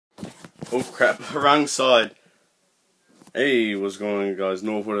Oh crap, wrong side. Hey, what's going on, guys?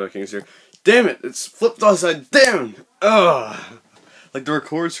 No 45 Kings here. Damn it, it's flipped upside down! Ugh! Like the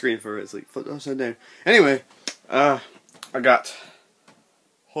record screen for it's like flipped upside down. Anyway, I got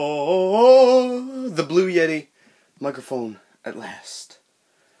the Blue Yeti microphone at last.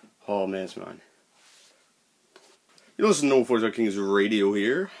 Oh man, it's mine. You listen to No 45 Kings radio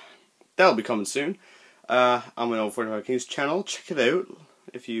here. That'll be coming soon. I'm on No 45 Kings channel. Check it out.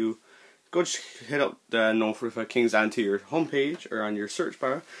 If you go hit up the No 45 Kings onto your homepage or on your search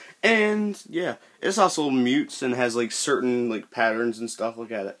bar, and yeah, it's also mutes and has like certain like patterns and stuff.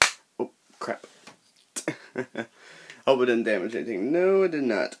 Look at it. Oh crap! Hope it didn't damage anything. No, it did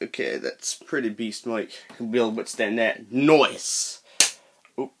not. Okay, that's pretty beast mic. Can be able to withstand that noise.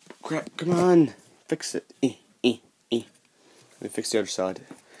 Oh crap! Come on, fix it. Let me fix the other side.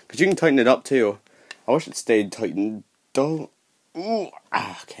 Cause you can tighten it up too. I wish it stayed tightened. Don't. Ooh.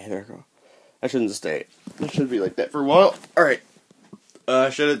 Okay, there we go. That shouldn't stay. It should be like that for a while. Alright.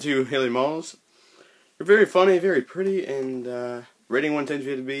 Shout out to Haley Malls. You're very funny, very pretty, and rating 1 to 10 for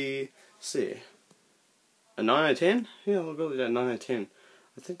you to be, let's see, a 9 out of 10? Yeah, we'll go with that 9 out of 10.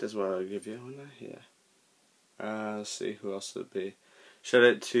 I think that's what I'll give you, wouldn't I? Yeah. Let's see, who else would it be? Shout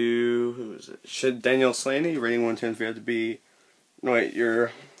out to, who is it? Danielle Slaney, rating 1 to 10 for you to be, no wait,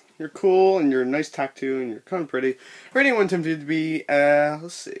 you're cool, and you're a nice tattoo, and you're kind of pretty. Rating 1 to 10 for you to be,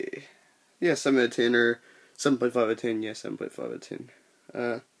 let's see. Yeah, 7 out of 10, or 7.5 out of 10. Yeah, 7.5 out of 10.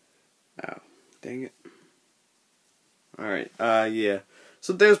 Oh, dang it. Alright, yeah.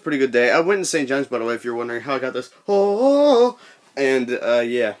 So that was a pretty good day. I went in St. John's, by the way, if you're wondering how I got this. And,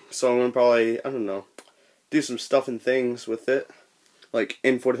 yeah. So I'm gonna probably, I don't know, do some stuff and things with it. Like,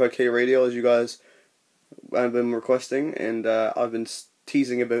 N45K radio, as you guys have been requesting. And, I've been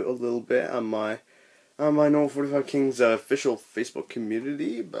teasing about a little bit on my No 45 Kings official Facebook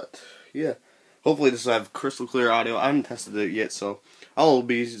community, but yeah, hopefully this will have crystal clear audio. I haven't tested it yet, so I'll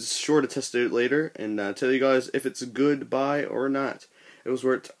be sure to test it later and tell you guys if it's a good buy or not. It was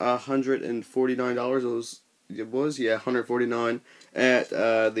worth $149. It was yeah, $149 at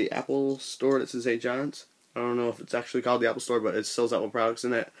the Apple store that's in St. John's. I don't know if it's actually called the Apple Store, but it sells Apple products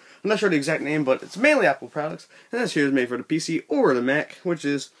in it. I'm not sure the exact name, but it's mainly Apple products, and this here is made for the PC or the Mac, which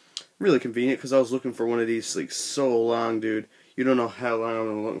is really convenient because I was looking for one of these like so long, dude. You don't know how long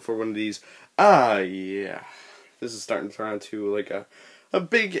I'm looking for one of these. Yeah. This is starting to turn into like a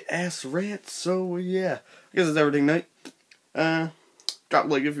big ass rant, so yeah. I guess it's everything night. Drop a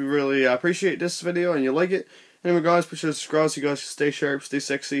like if you really appreciate this video and you like it. Anyway guys, be sure to subscribe so you guys can stay sharp, stay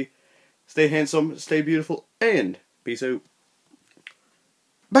sexy, stay handsome, stay beautiful, and peace out.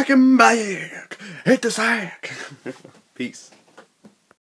 Back in back, hit the sack. Peace.